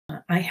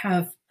I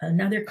have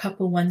another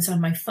couple ones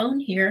on my phone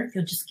here. If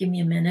you'll just give me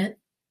a minute.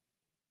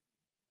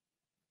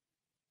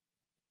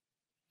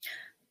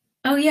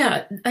 Oh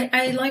yeah,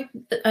 I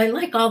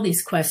like all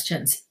these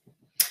questions.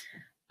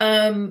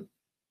 Hope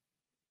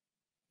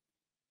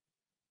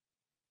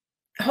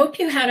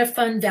you had a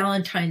fun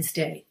Valentine's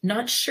Day.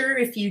 Not sure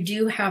if you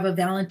do have a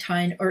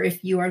Valentine or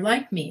if you are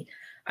like me.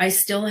 I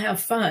still have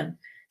fun.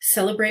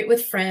 Celebrate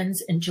with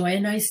friends, enjoy a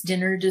nice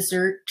dinner,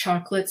 dessert,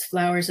 chocolates,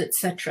 flowers,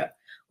 etc.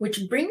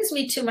 Which brings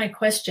me to my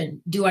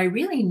question, do I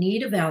really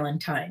need a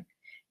Valentine?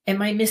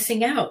 Am I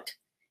missing out?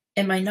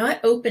 Am I not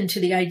open to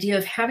the idea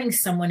of having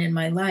someone in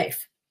my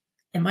life?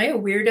 Am I a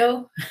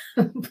weirdo?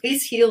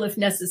 Please heal if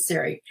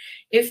necessary.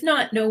 If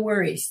not, no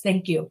worries.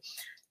 Thank you.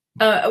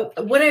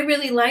 What I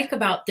really like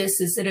about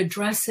this is it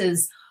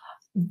addresses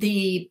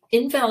the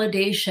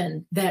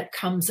invalidation that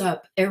comes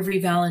up every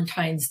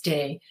Valentine's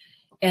Day.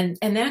 And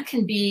that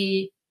can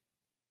be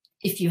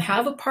if you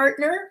have a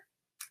partner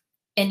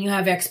and you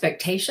have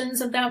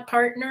expectations of that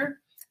partner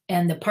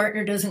and the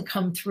partner doesn't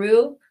come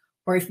through,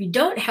 or if you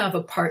don't have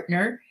a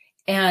partner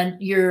and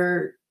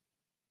your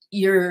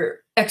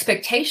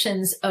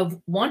expectations of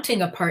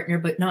wanting a partner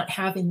but not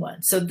having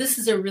one. So this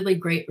is a really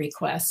great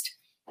request.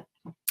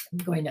 I'm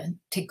going to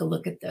take a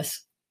look at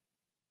this.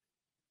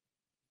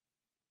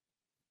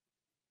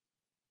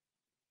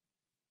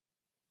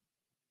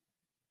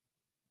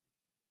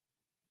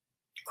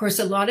 Of course,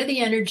 a lot of the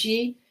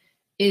energy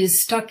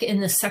is stuck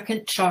in the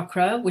second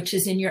chakra, which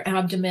is in your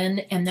abdomen,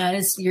 and that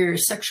is your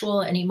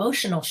sexual and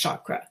emotional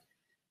chakra.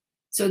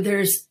 So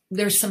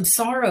there's some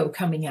sorrow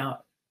coming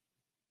out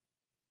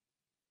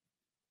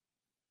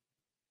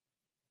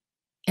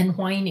and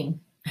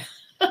whining.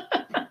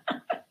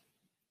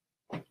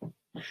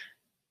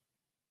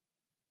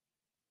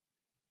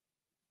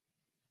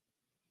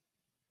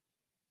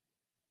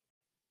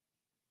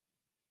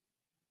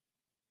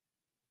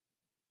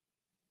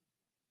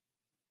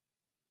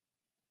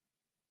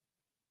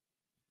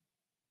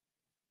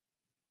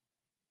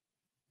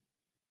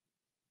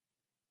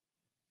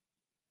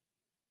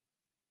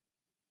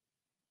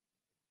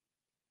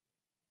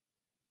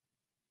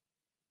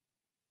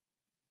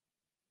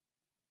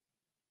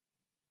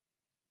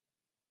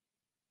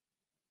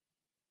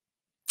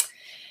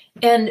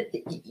 And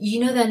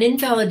you know that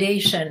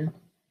invalidation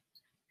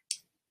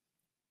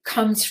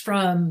comes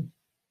from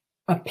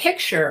a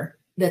picture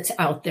that's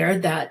out there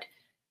that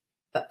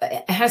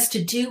has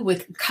to do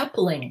with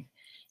coupling,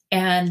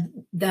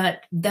 and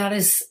that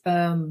is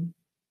I'm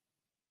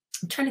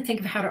trying to think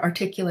of how to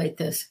articulate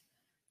this.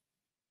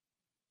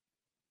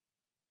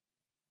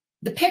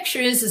 The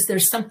picture is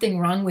there's something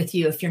wrong with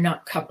you if you're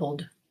not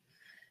coupled,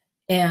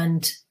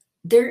 and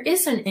there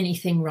isn't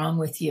anything wrong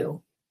with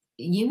you.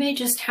 You may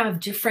just have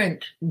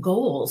different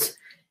goals.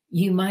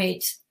 You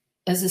might,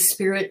 as a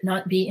spirit,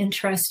 not be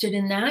interested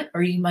in that,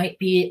 or you might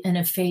be in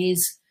a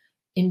phase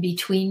in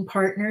between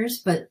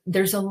partners, but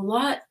there's a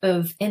lot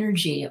of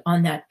energy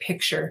on that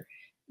picture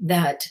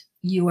that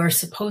you are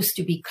supposed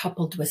to be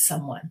coupled with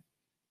someone.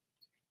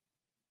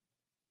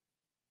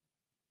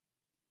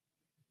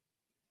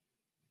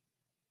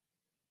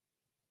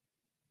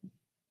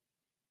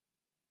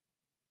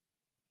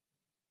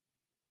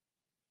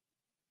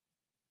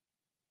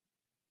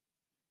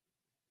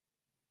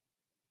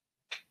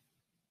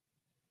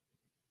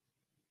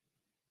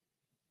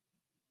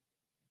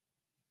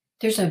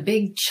 There's a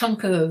big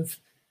chunk of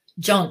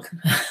junk,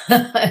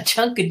 a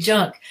chunk of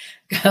junk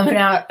coming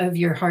out of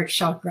your heart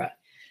chakra.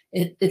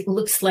 It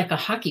looks like a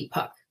hockey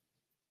puck.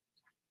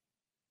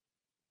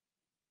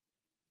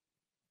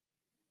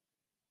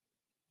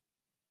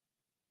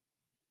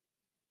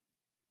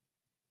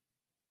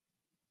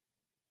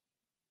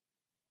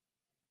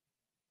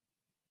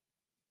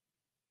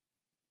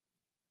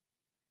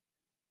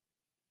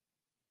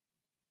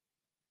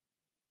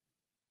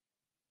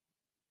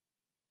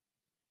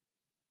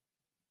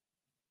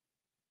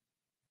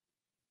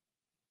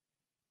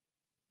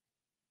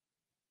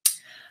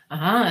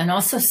 And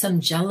also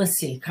some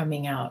jealousy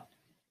coming out.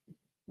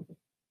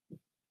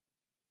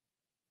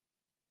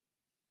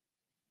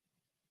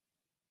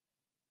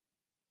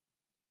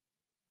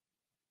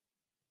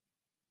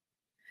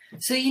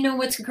 So, you know,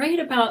 what's great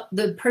about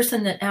the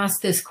person that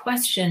asked this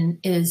question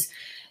is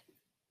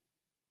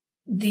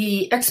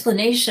the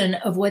explanation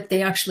of what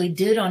they actually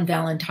did on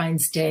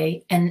Valentine's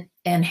Day and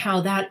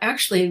how that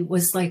actually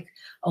was like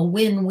a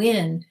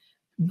win-win,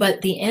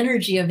 but the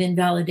energy of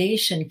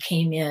invalidation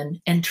came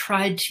in and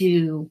tried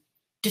to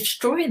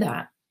destroy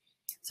that.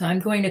 So I'm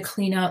going to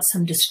clean out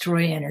some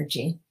destroy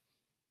energy.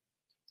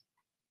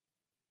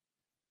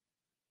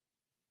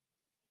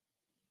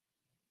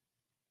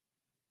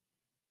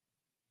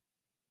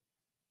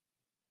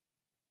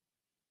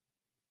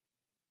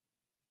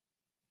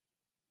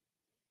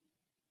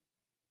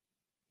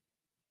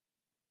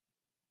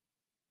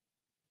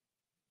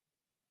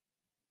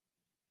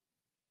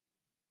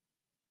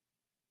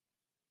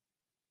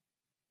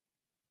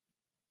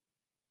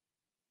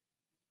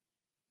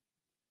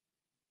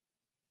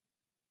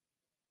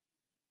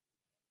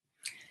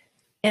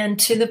 And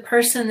to the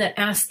person that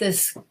asked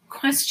this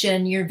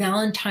question, your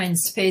Valentine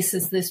space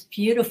is this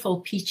beautiful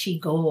peachy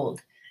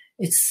gold.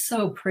 It's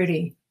so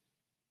pretty.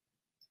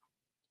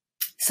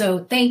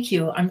 So thank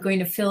you. I'm going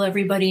to fill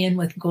everybody in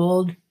with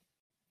gold.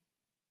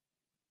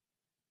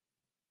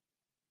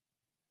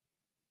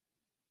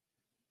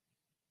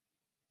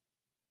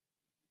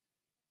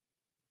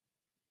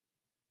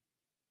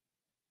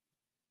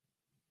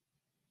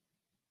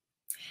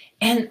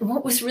 And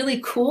what was really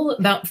cool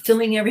about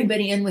filling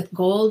everybody in with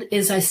gold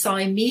is I saw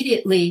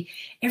immediately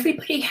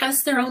everybody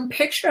has their own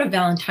picture of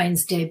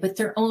Valentine's Day, but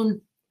their own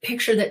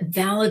picture that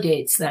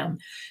validates them.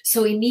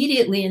 So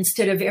immediately,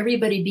 instead of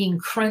everybody being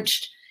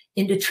crunched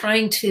into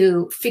trying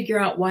to figure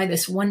out why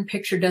this one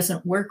picture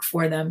doesn't work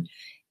for them,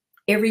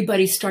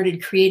 everybody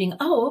started creating,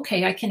 oh,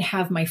 okay, I can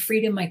have my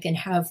freedom. I can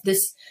have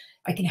this.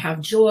 I can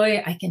have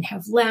joy. I can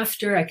have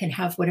laughter. I can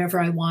have whatever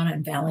I want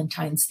on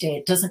Valentine's Day.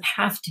 It doesn't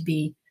have to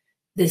be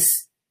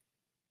this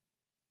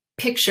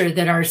picture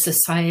that our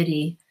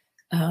society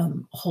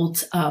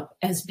holds up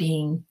as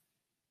being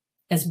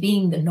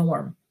the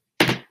norm.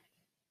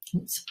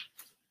 Oops.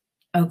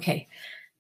 Okay,